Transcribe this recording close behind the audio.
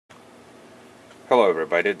Hello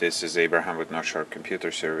everybody, this is Abraham with North Shore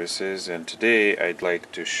Computer Services, and today I'd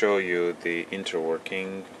like to show you the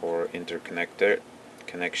interworking or interconnector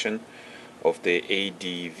connection of the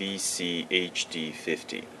ADVC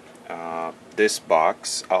HD50. This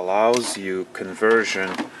box allows you conversion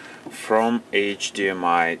from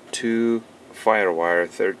HDMI to firewire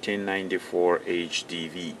 1394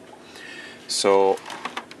 HDV. So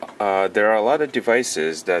there are a lot of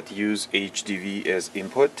devices that use HDV as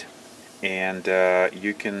input, and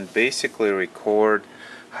you can basically record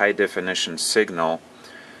high definition signal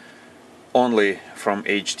only from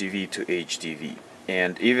HDV to HDV,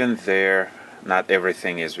 and even there not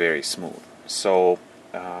everything is very smooth. So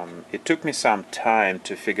it took me some time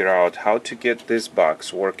to figure out how to get this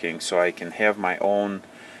box working so I can have my own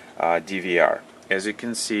DVR. As you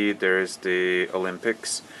can see, there is the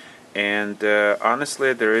Olympics, and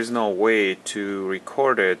honestly there is no way to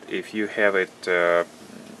record it if you have it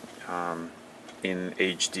in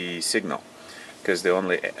HD signal, because the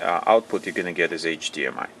only output you're going to get is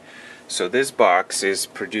HDMI. So this box is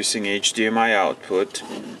producing HDMI output,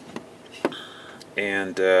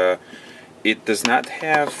 and it does not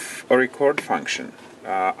have a record function.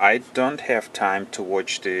 I don't have time to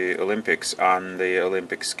watch the Olympics on the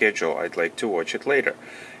Olympic schedule. I'd like to watch it later,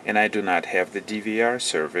 and I do not have the DVR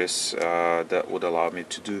service that would allow me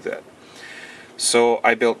to do that. So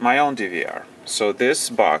I built my own DVR. So this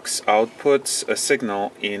box outputs a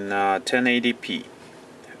signal in 1080p.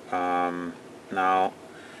 Now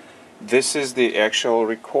this is the actual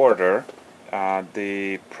recorder.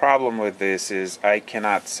 The problem with this is I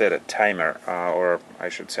cannot set a timer, or I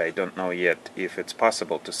should say I don't know yet if it's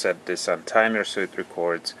possible to set this on timer so it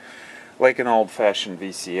records like an old-fashioned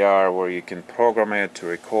VCR where you can program it to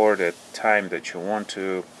record at time that you want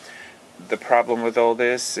to. The problem with all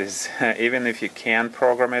this is even if you can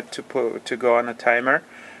program it to go on a timer,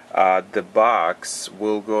 the box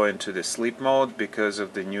will go into the sleep mode because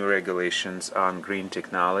of the new regulations on green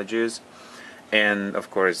technologies, and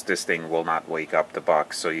of course this thing will not wake up the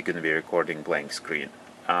box, so you're going to be recording blank screen.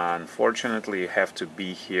 Unfortunately, you have to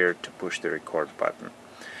be here to push the record button.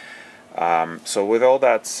 So with all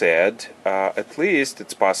that said, at least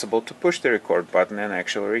it's possible to push the record button and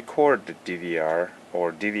actually record the DVR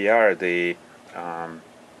or DVR the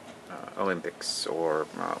Olympics or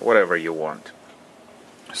whatever you want.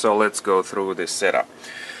 So let's go through this setup.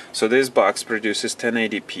 So this box produces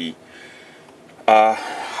 1080p.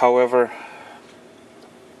 However,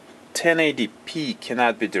 1080p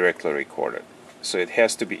cannot be directly recorded, so it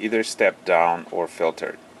has to be either stepped down or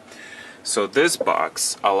filtered. So this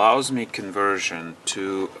box allows me conversion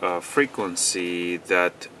to a frequency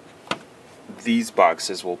that these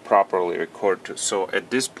boxes will properly record to. So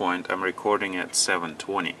at this point I'm recording at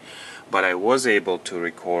 720, but I was able to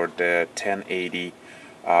record 1080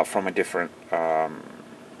 from a different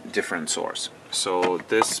source. So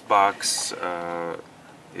this box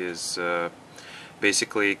is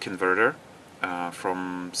basically a converter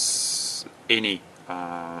from any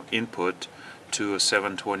input to a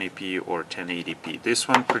 720p or 1080p. This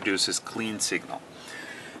one produces clean signal.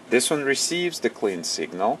 This one receives the clean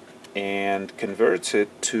signal and converts it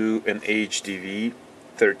to an HDV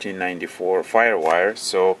 1394 firewire.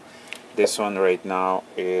 So this one right now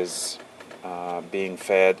is being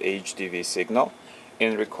fed HDV signal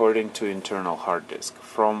and recording to internal hard disk,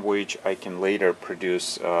 from which I can later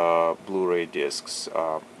produce Blu-ray discs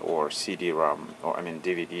or CD-ROM, or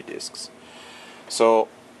DVD discs. So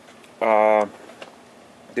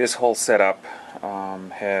this whole setup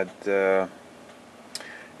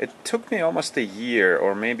it took me almost a year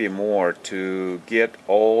or maybe more to get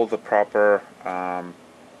all the proper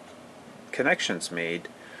connections made,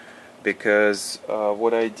 because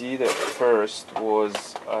what I did at first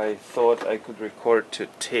was I thought I could record to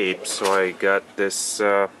tape, so I got this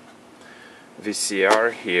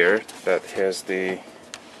VCR here that has the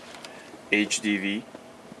HDV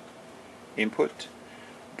input,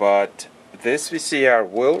 but this VCR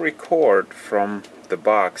will record from the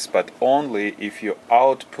box, but only if you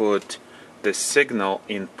output the signal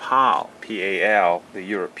in PAL, PAL, the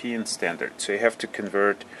European standard. So you have to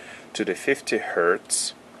convert to the 50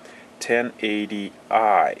 Hertz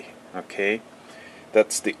 1080i. Okay,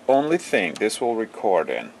 that's the only thing this will record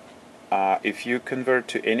in. If you convert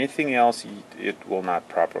to anything else, it will not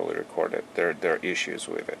properly record it. There are issues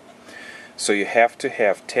with it. So you have to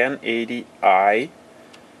have 1080i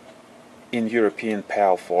in European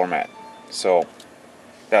PAL format. So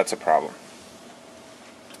that's a problem.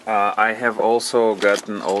 I have also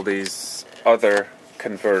gotten all these other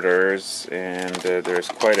converters, and there's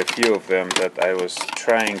quite a few of them that I was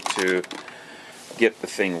trying to get the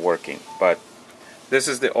thing working, but this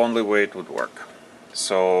is the only way it would work.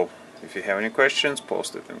 So if you have any questions,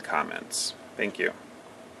 post it in comments. Thank you.